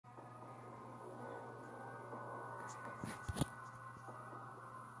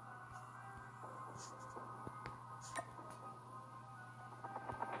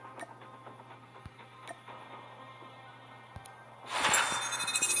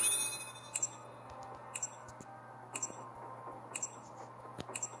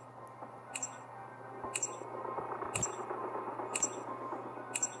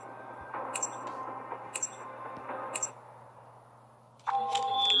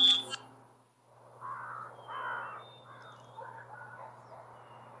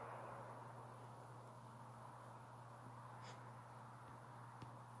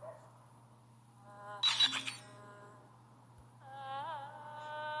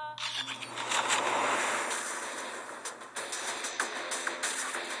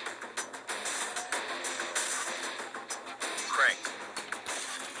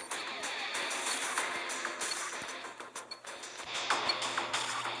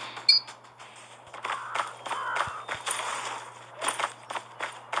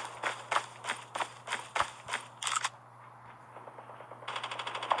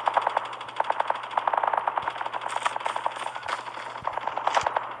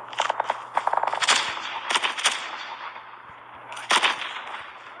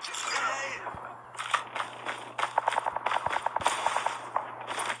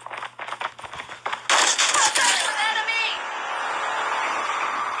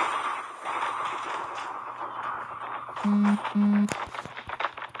Targets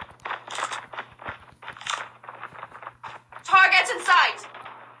in sight!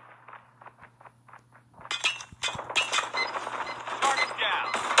 Target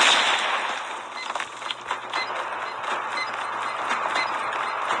down.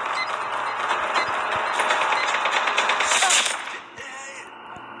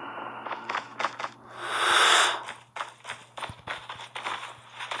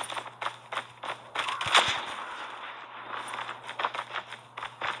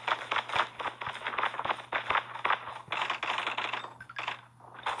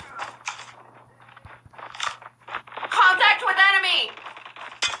 Contact with enemy!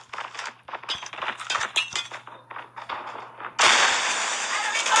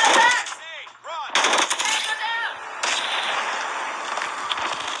 Enemy contact! Hey, run! Tango down!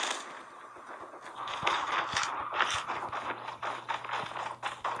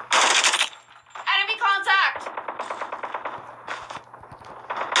 Enemy contact!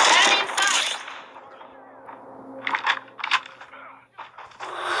 Enemy in sight!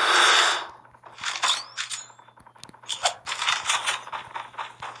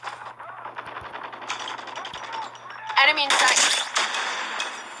 Enemy in sight!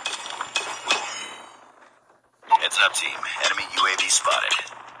 Heads up, team. Enemy UAV spotted.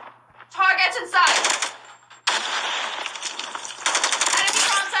 Targets in sight! Enemy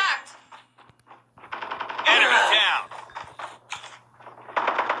contact! Enemy down.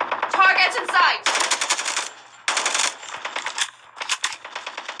 Targets in sight!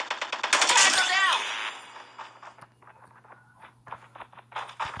 Tango down!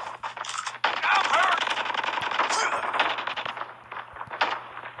 I'm hurt.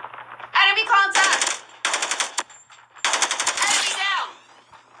 Enemy contact! Enemy down!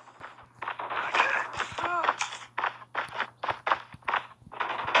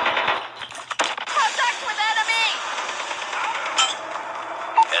 Contact with enemy!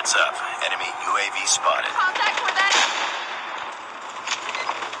 Heads up. Enemy UAV spotted. Contact with enemy!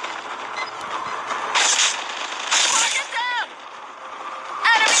 Target down!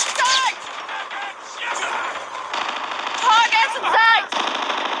 Enemy sight! Targets in sight!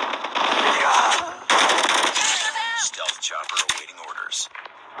 Tango down! Stealth chopper awaiting orders.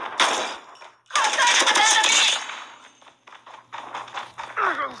 Contact with enemy!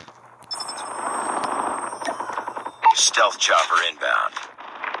 Stealth chopper inbound.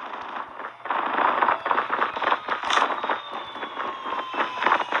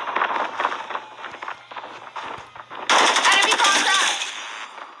 Enemy contact!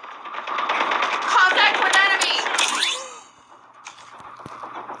 Contact with enemy!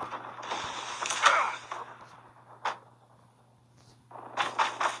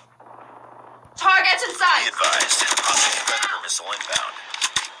 Targets in Be sight! advised. Hostile predator missile inbound.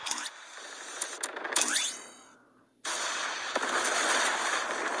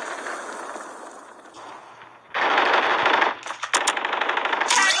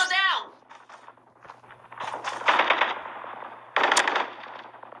 Tango down!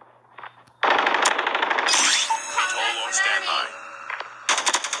 Contact on with standby. enemy!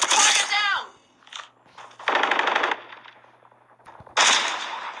 Target down!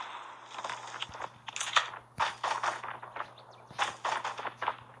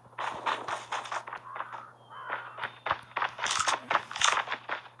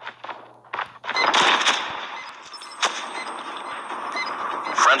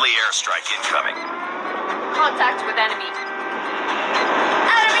 Friendly airstrike incoming. Contact with enemy!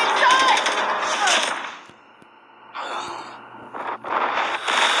 Enemy sight!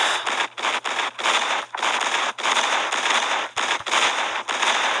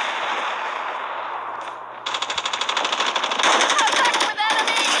 Contact with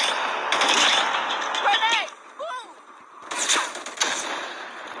enemy! Grenade!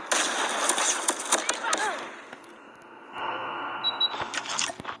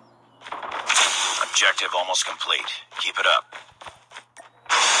 Objective almost complete. Keep it up.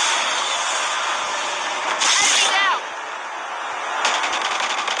 Enemy down!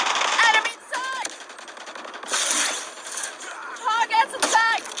 Enemy in sight! Targets in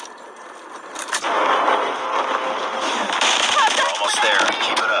sight! Contact Almost with there. enemy!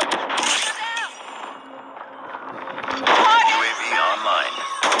 Keep it up. Tango down! Target UAV online.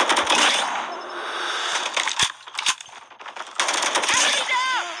 enemy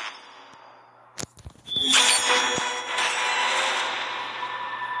down!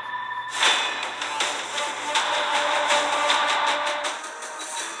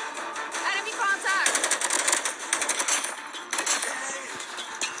 Enemy contact!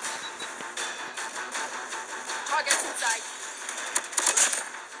 Targets in sight.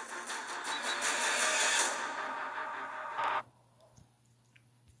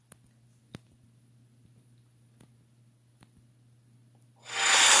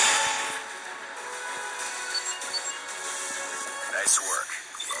 Nice work.